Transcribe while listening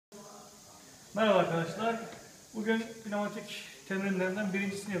Merhaba arkadaşlar. Bugün pneumatik temrinlerinden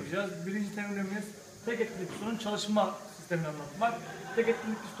birincisini yapacağız. Birinci temrinimiz tek etkili pistonun çalışma sistemini anlatmak. Tek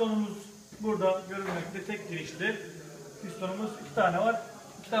etkili pistonumuz burada görülmekte, tek girişli. Pistonumuz iki tane var.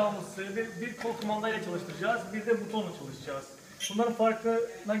 İki tane olması sebebi bir kol kumandayla çalıştıracağız, bir de butonla çalışacağız. Bunların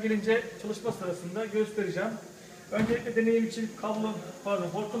farkına gelince çalışma sırasında göstereceğim. Öncelikle deneyim için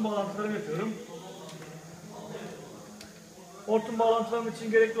hortum bağlantılarımı yapıyorum. Hortum bağlantılarım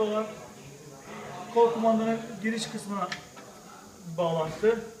için gerekli olan kol kumandanın giriş kısmına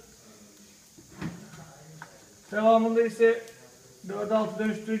bağlantı. Devamında ise 4'e 6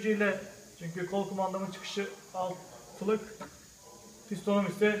 dönüştürücü ile, çünkü kol kumandamın çıkışı 6'lık, pistonum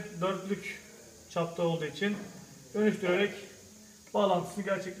ise 4'lük çapta olduğu için dönüştürerek bağlantısını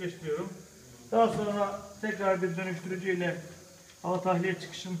gerçekleştiriyorum. Daha sonra tekrar bir dönüştürücü ile hava tahliye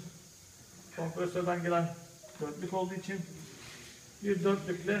çıkışım kompresörden gelen 4'lük olduğu için bir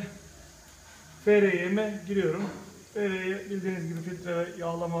 4'lükle FRY'me giriyorum. FRY bildiğiniz gibi filtre ve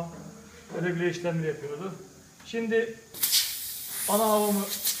yağlama ve regüle işlemleri yapıyordu. Şimdi ana havamı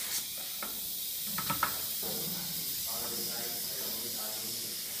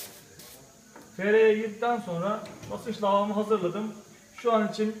FRY'ye girdikten sonra basınçlı havamı hazırladım. Şu an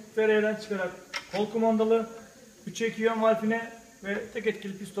için FRY'den çıkarak kol kumandalı 3'e 2 yön valfine ve tek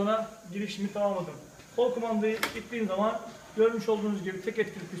etkili pistona girişimi tamamladım. Kol kumandayı ittiğim zaman görmüş olduğunuz gibi tek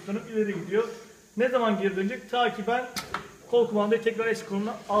etkili pistonum ileri gidiyor. Ne zaman geri dönecek? Ta ki ben kol kumandayı tekrar eski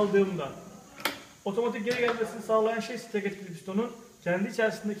konumuna aldığımda. Otomatik geri gelmesini sağlayan şey tek etkili pistonun kendi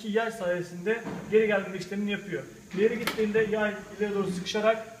içerisindeki yay sayesinde geri gelme işlemini yapıyor. İleri gittiğinde yay ileri doğru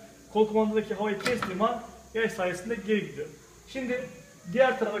sıkışarak kol kumandadaki havayı kestiğim an yay sayesinde geri gidiyor. Şimdi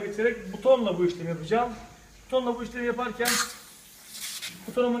diğer tarafa geçerek butonla bu işlemi yapacağım. Butonla bu işlemi yaparken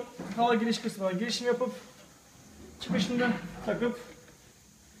butonumun hava giriş kısmına girişim yapıp çıkışını takıp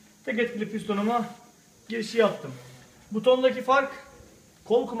tek etkili pistonuma girişi yaptım. Butondaki fark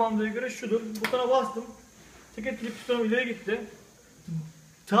kol kumandaya göre şudur. Butona bastım. Tek etkili pistonum ileri gitti.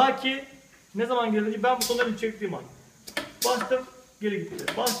 Ta ki ne zaman gelecek? Ben butonları çektiğim an. Bastım, geri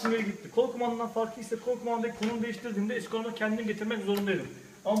gitti. Bastım, geri gitti. Kol kumandadan farkı ise kol kumandayı konum değiştirdiğimde eski konuma kendim getirmek zorundaydım.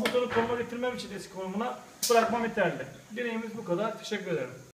 Ama butonu konuma getirmem için eski konumuna bırakmam yeterli. Deneyimimiz bu kadar. Teşekkür ederim.